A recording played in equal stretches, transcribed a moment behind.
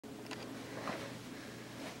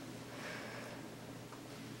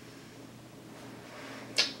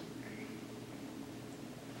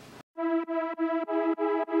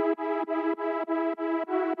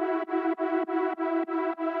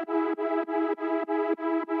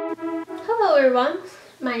Hello everyone,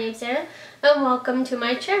 my name's Sarah and welcome to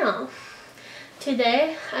my channel.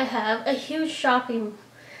 Today I have a huge shopping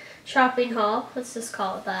haul, let's just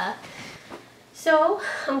call it that. So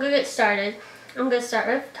I'm gonna get started. I'm gonna start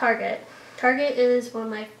with Target. Target is one of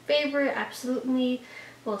my favorite, absolutely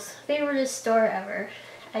most favorite store ever.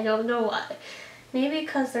 I don't know why. Maybe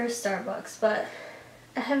because there's Starbucks, but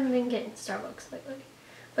I haven't been getting Starbucks lately.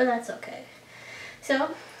 But that's okay.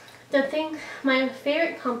 So my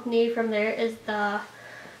favorite company from there is the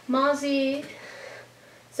Mozzie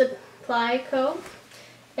Supply Co.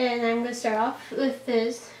 And I'm going to start off with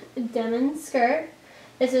this denim skirt.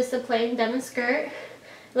 This is the plain denim skirt. It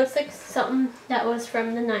looks like something that was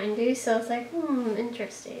from the 90s, so it's like,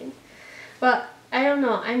 interesting. But I don't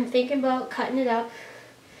know, I'm thinking about cutting it up,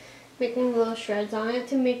 making little shreds on it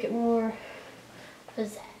to make it more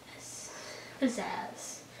pizzazz.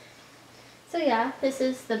 So yeah, this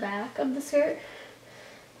is the back of the skirt.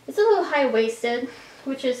 It's a little high-waisted,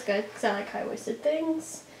 which is good because I like high-waisted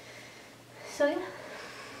things. So yeah.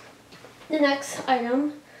 The next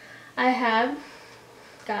item I have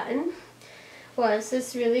gotten was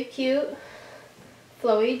this really cute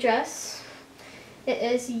flowy dress. It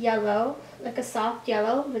is yellow, like a soft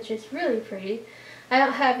yellow, which is really pretty. I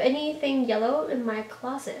don't have anything yellow in my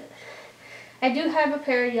closet. I do have a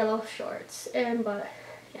pair of yellow shorts, but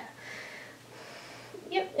yeah.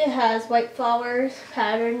 Yep, it has white flowers,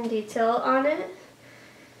 pattern, detail on it.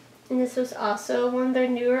 And this was also one of their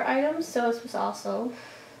newer items, so this was also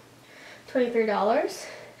 $23.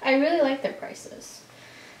 I really like their prices.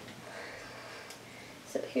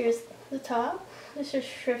 So here's the top. This is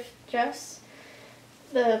thrift dress.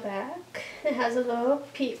 The back. It has a little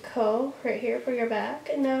peephole right here for your back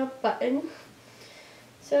and a button.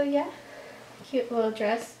 So yeah, cute little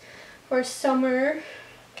dress for summer.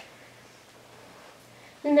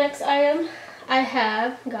 The next item I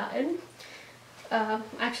have gotten,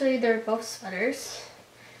 actually they're both sweaters.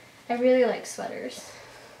 I really like sweaters.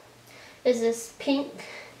 Is this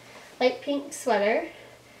light pink sweater.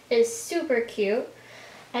 It is super cute.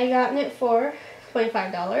 I gotten it for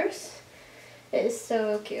 $25. It is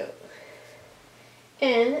so cute.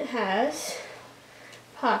 And it has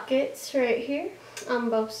pockets right here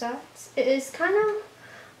on both sides. It is kind of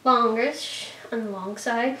longish on the long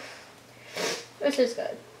side, which is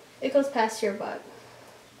good. It goes past your butt.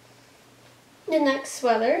 The next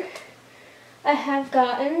sweater I have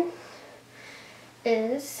gotten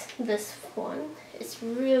is this one. It's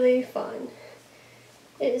really fun.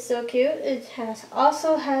 It is so cute. It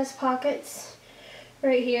also has pockets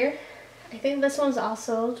right here. I think this one's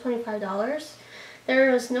also $25.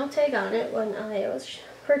 There was no tag on it when I was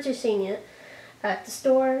purchasing it at the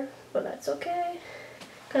store, but that's okay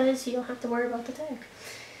because you don't have to worry about the tag.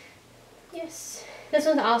 Yes, this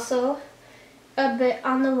one's also a bit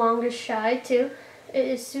on the longer side too. It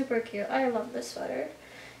is super cute. I love this sweater.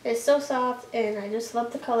 It's so soft and I just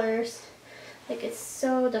love the colors. Like, it's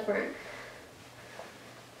so different.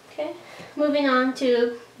 Okay, moving on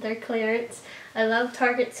to their clearance. I love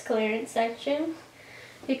Target's clearance section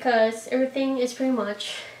because everything is pretty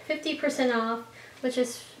much 50% off, which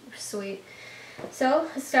is sweet. So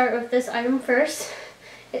let's start with this item first.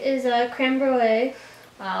 It is a creme brulee.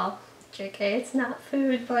 Wow, JK, it's not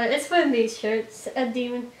food, but it's one of these shirts. A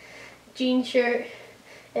jean shirt.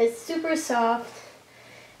 It's super soft.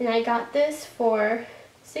 And I got this for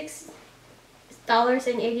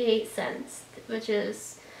 $6.88, which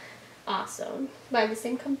is awesome. By the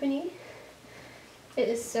same company. It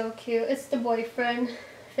is so cute. It's the boyfriend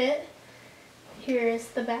fit. Here is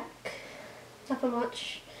the back. Nothing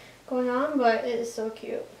much going on, but it is so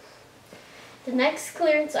cute. The next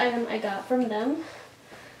clearance item I got from them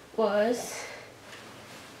was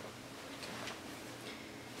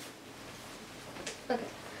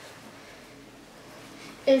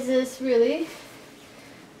is this really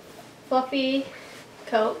fluffy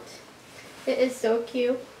coat. It is so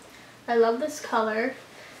cute. I love this color.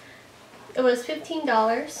 It was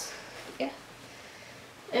 $15. Yeah.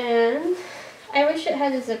 And I wish it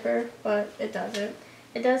had a zipper, but it doesn't.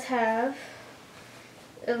 It does have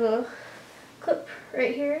a little clip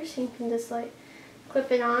right here, so you can just like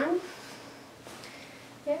clip it on.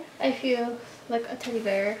 Yeah, I feel like a teddy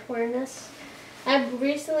bear wearing this. I've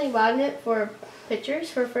recently bought it for pictures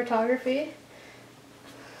for photography.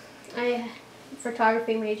 I'm a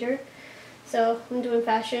photography major, so I'm doing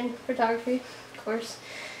fashion photography, of course.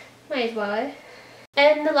 Might as well.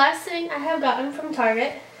 And the last thing I have gotten from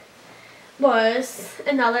Target was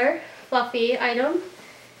another fluffy item.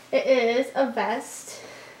 It is a vest,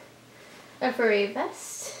 a furry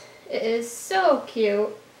vest. It is so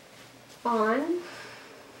cute on.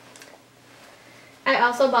 I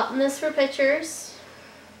also bought this for pictures.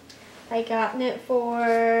 I got it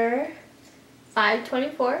for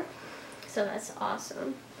 $5.24, so that's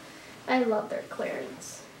awesome. I love their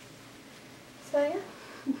clearance. So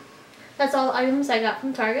yeah, that's all the items I got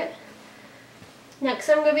from Target. Next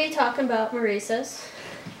I'm going to be talking about Maurice's.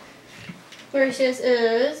 Maurice's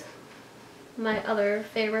is my other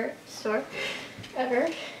favorite store ever.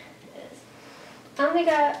 I only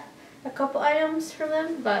got a couple items from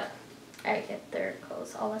them, but I get their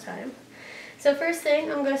clothes all the time. So first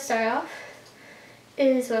thing I'm going to start off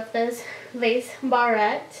is with this lace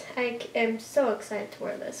barrette. I am so excited to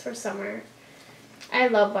wear this for summer. I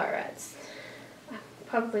love barrettes. I'm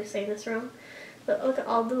probably saying this wrong, but look at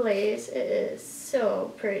all the lace. It is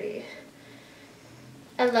so pretty.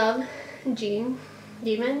 I love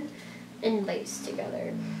demon and lace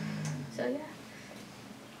together. So yeah.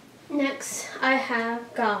 Next I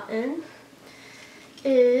have gotten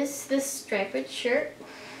is this striped shirt.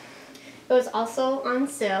 It was also on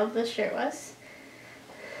sale, this shirt was.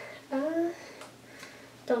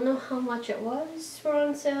 Don't know how much it was for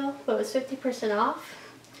on sale, but it was 50% off.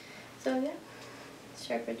 So yeah,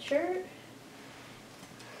 striped shirt.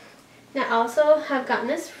 Now I also have gotten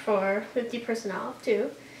this for 50% off too.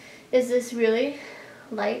 Is this really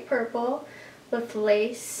light purple with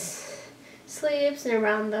lace sleeves and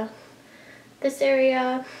around this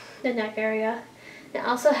area, the neck area. It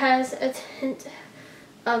also has a tint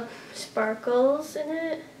of sparkles in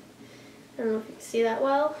it. I don't know if you can see that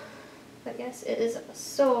well, but yes, it is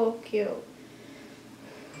so cute.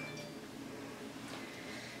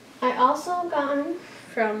 I also gotten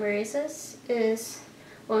from Maurice's is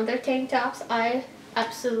one of their tank tops. I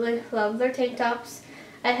absolutely love their tank tops.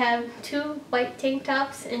 I have 2 white tank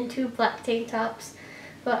tops and 2 black tank tops,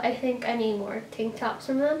 but I think I need more tank tops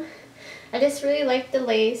from them. I just really like the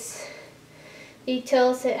lace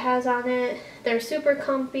details it has on it. They're super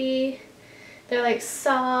comfy. They're like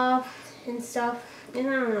soft and stuff. And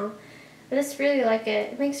I don't know. I just really like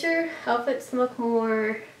it. It makes your outfits look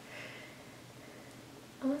more,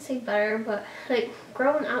 I won't say better, but like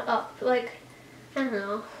grown up. Like, I don't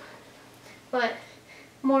know. But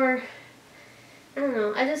more, I don't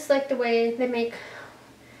know. I just like the way they make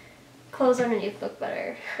clothes underneath look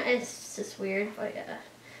better. It's just weird, but yeah.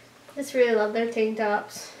 I just really love their tank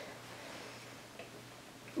tops.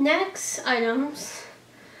 Next items,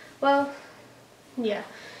 well, yeah.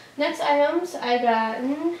 Next items I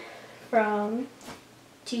gotten from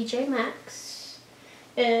TjMaxx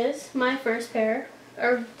is my first pair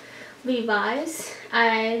of Levi's.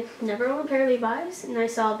 I never owned a pair of Levi's, and I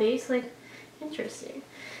saw these, like, interesting.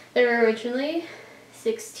 They were originally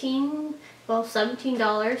 $17,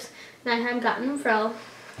 and I have gotten them for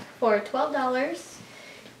 $12.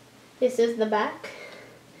 This is the back.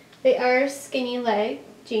 They are skinny leg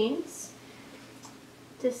jeans.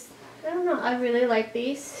 Just, I don't know, I really like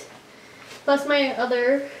these. Plus my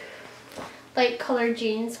other light colored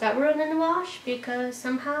jeans got ruined in the wash because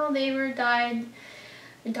somehow they were dyed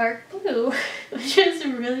dark blue, which is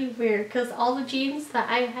really weird because all the jeans that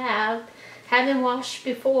I have been washed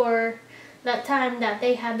before that time that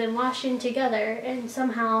they had been washing together, and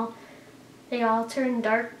somehow they all turned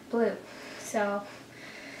dark blue. So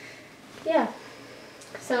yeah,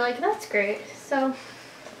 so like that's great. So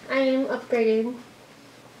I am upgrading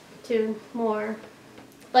to more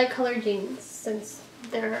light colored jeans since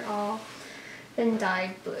they're all been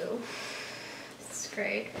dyed blue. It's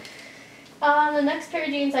great. The next pair of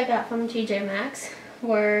jeans I got from TjMaxx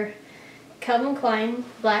were Calvin Klein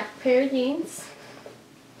black pair of jeans.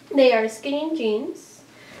 They are skinny jeans.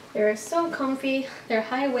 They're so comfy, they're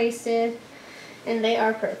high-waisted, and they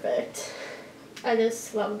are perfect. I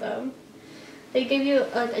just love them. They give you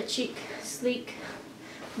a chic, sleek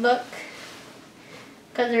look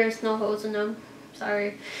because there's no holes in them.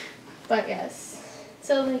 Sorry. But yes.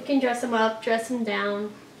 So you can dress them up, dress them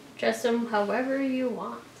down, dress them however you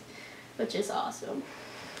want, which is awesome.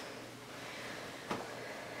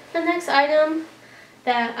 The next item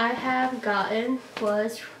that I have gotten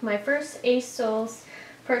was my first ASOS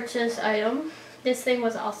purchase item. This thing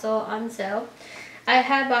was also on sale. I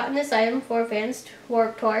had bought this item for Vans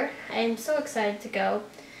Warped Tour. I am so excited to go.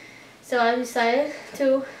 So I decided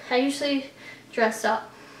to, I usually dress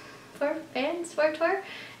up for Vans Warped Tour.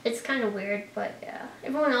 It's kind of weird, but yeah.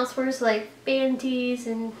 Everyone else wears like band tees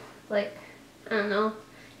and like, I don't know.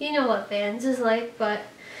 You know what Vans is like, but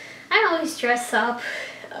I always dress up.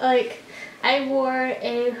 Like, I wore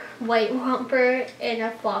a white romper and a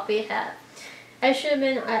floppy hat. I should have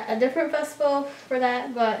been at a different festival for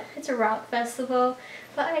that, but it's a rock festival,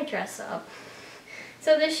 but I dress up.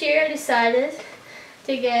 So this year I decided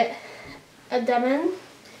to get a denim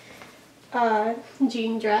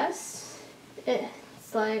jean dress.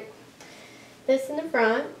 It's like this in the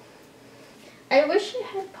front. I wish it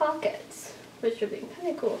had pockets, which would be kind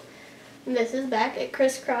of cool. And this is back. It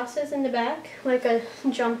crisscrosses in the back like a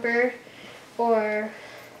jumper or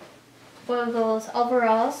one of those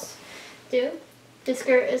overalls do. The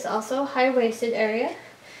skirt is also high-waisted area.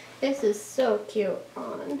 This is so cute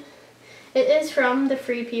on. It is from the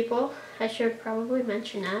Free People. I should probably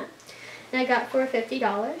mention that. And I got for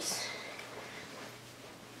 $50.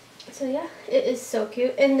 So yeah, it is so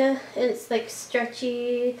cute. And it's like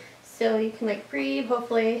stretchy, so you can like breathe.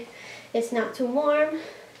 Hopefully it's not too warm.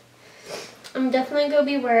 I'm definitely going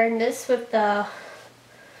to be wearing this with the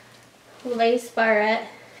lace barrette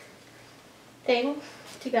thing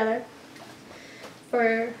together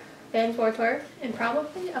for Vans Warped Tour, and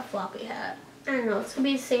probably a floppy hat. I don't know, it's going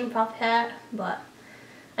to be the same floppy hat, but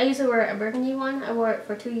I used to wear a burgundy one. I wore it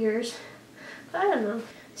for 2 years, but I don't know.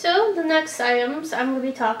 So the next items I'm going to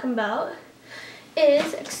be talking about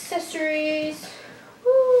is accessories,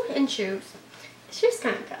 and shoes. It's just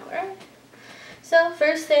kind of cool, right? So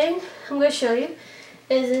first thing I'm going to show you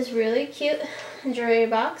is this really cute jewelry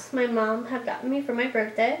box my mom had gotten me for my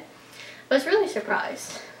birthday. I was really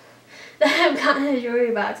surprised that I've gotten a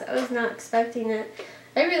jewelry box. I was not expecting it.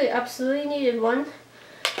 I really absolutely needed one,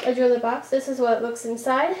 a jewelry box. This is what it looks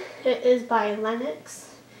inside. It is by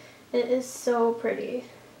Lennox. It is so pretty.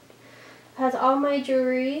 It has all my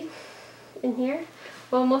jewelry in here.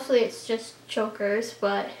 Well, mostly it's just chokers,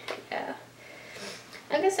 but yeah.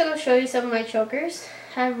 I guess I will show you some of my chokers.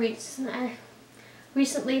 I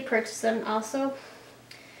recently purchased them also.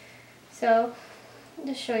 So, I'll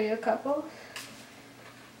just show you a couple.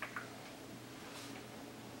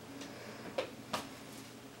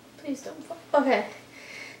 Please don't fall. Okay,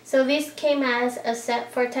 so these came as a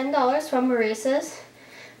set for $10 from Maurice's.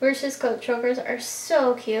 Maurice's coat chokers are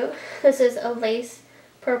so cute. This is a lace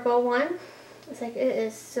purple one. It's like, it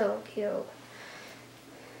is so cute.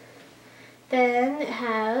 Then it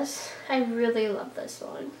has, I really love this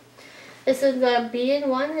one. This is the beaded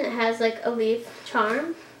one. It has like a leaf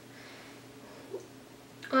charm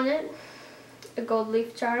on it, a gold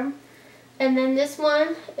leaf charm. And then this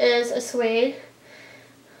one is a suede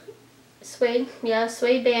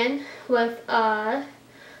band with a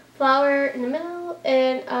flower in the middle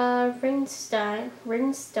and a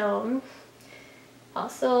rhinestone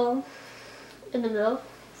also in the middle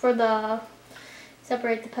for the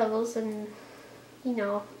separate the petals, and you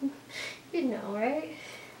know, right?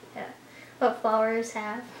 Yeah, what flowers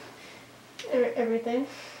have, everything.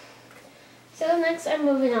 So next I'm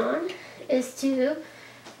moving on is to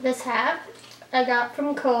this hat I got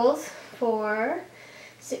from Kohl's for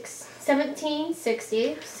 $17.60,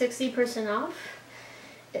 60% off.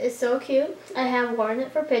 It is so cute. I have worn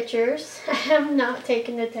it for pictures. I have not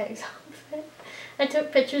taken the tags off of it. I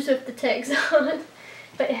took pictures with the tags on.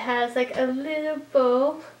 But it has like a little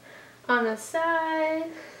bow on the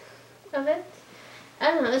side of it.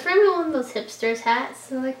 I don't know, it's probably one of those hipsters hats.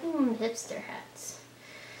 So like, hipster hats.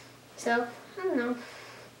 So, I don't know.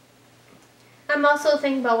 I'm also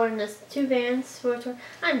thinking about wearing this to Vans Warped Tour.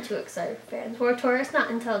 I'm too excited for Vans Warped Tour. It's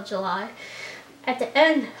not until July. At the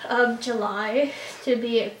end of July, to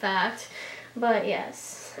be exact. But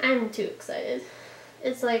yes, I'm too excited.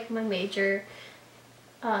 It's like my major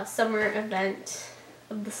summer event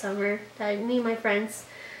of the summer that me and my friends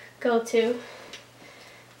go to.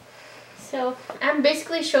 So I'm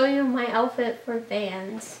basically showing you my outfit for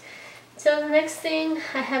Vans. So the next thing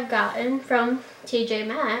I have gotten from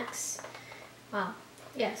TjMaxx,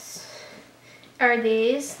 yes, are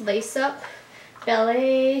these lace-up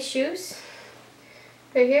ballet shoes.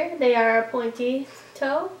 Right here, they are a pointy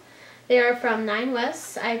toe. They are from 9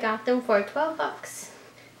 West. I got them for $12.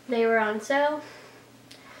 They were on sale.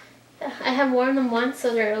 I have worn them once,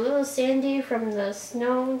 so they're a little sandy from the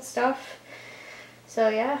snow and stuff. So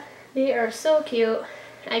yeah, they are so cute.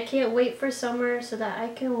 I can't wait for summer so that I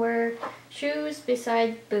can wear shoes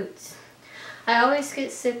besides boots. I always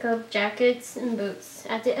get sick of jackets and boots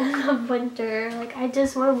at the end of winter. Like, I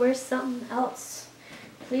just want to wear something else.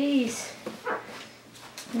 Please.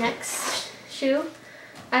 Next shoe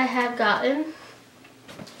I have gotten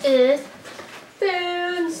is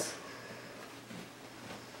Vans.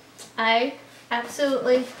 I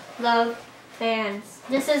absolutely love Vans.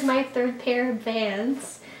 This is my 3rd pair of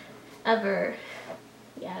Vans ever.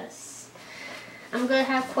 Yes. I'm going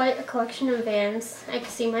to have quite a collection of Vans. I can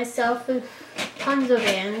see myself with tons of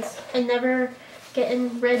Vans and never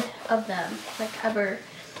getting rid of them, like ever.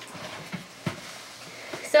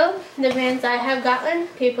 So, the Vans I have gotten,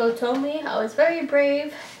 people told me I was very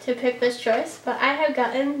brave to pick this choice, but I have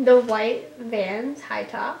gotten the white Vans high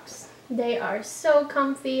tops. They are so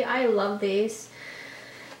comfy. I love these.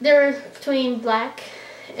 They're between black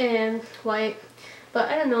and white, but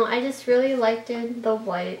I don't know, I just really liked the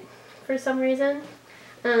white for some reason.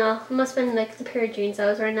 I don't know, it must have been like the pair of jeans I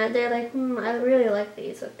was wearing that day. Like, I really like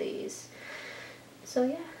these with these. So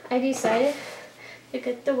yeah, I decided to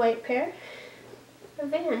get the white pair of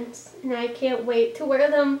Vans, and I can't wait to wear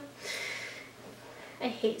them. I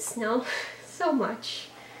hate snow so much,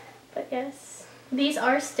 but yes. These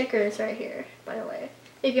are stickers right here, by the way.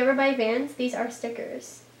 If you ever buy Vans, these are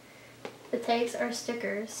stickers. The tags are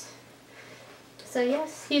stickers. So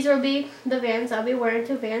yes, these will be the Vans I'll be wearing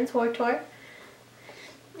to Vans World Tour.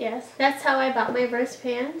 Yes, that's how I bought my first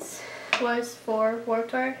Vans, was for World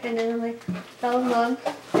Tour, and then I like fell in love.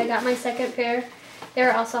 I got my second pair.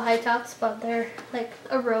 They're also high tops, but they're like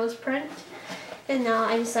a rose print. And now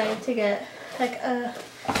I decided to get like a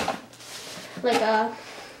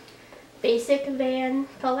basic Van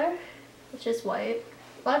color, which is white.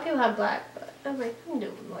 A lot of people have black, but I'm like, I'm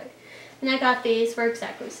doing white. And I got these for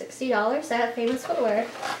exactly $60 at Famous Footwear.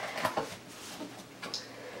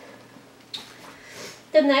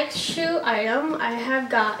 The next shoe item I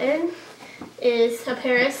have gotten is a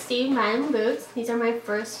pair of TjMaxx boots. These are my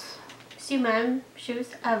first TjMaxx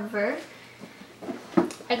shoes ever.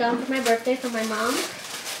 I got them for my birthday from my mom.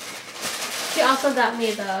 She also got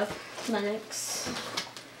me the Lennox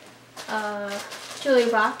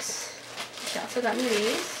jewelry box. She also got me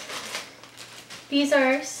these. These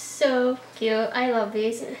are so cute. I love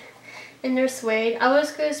these. And they're suede. I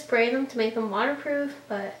was going to spray them to make them waterproof,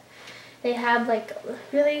 but they have like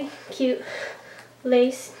really cute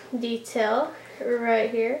lace detail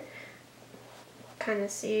right here. Kind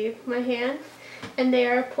of see my hand. And they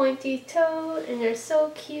are pointy toed and they're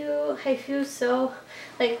so cute. I feel so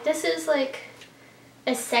like this is like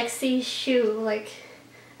a sexy shoe. Like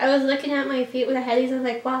I was looking at my feet when I had these, I was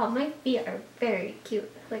like, wow, my feet are very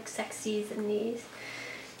cute. Like sexies in these.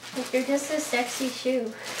 Like they're just a sexy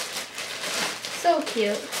shoe. So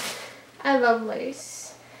cute. I love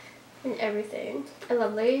lace and everything. I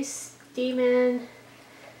love lace, demon.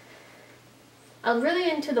 I'm really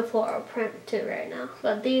into the floral print too right now.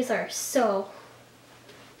 But these are so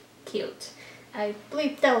cute. I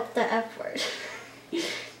bleeped out the F word.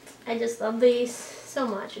 I just love these so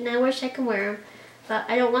much, and I wish I could wear them, but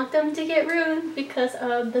I don't want them to get ruined because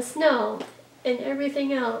of the snow and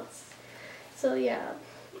everything else. So yeah,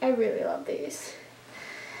 I really love these.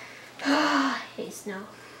 I hate snow.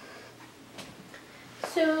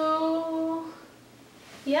 So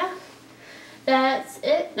yeah, that's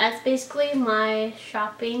it. That's basically my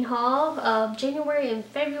shopping haul of January and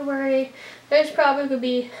February. There's probably going to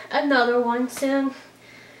be another one soon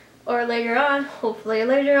or later on, hopefully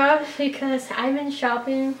later on, because I've been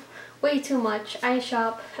shopping way too much. I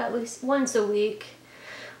shop at least once a week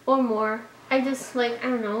or more. I just like, I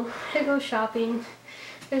don't know, I go shopping.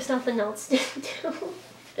 There's nothing else to do.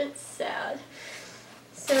 It's sad.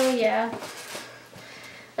 So yeah,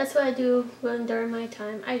 that's what I do during my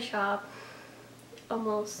time. I shop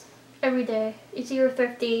almost every day. It's either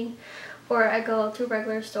thrifting or I go to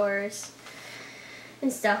regular stores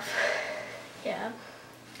and stuff. Yeah.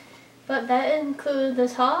 But that includes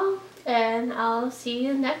this haul, and I'll see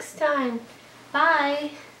you next time.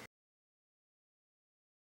 Bye!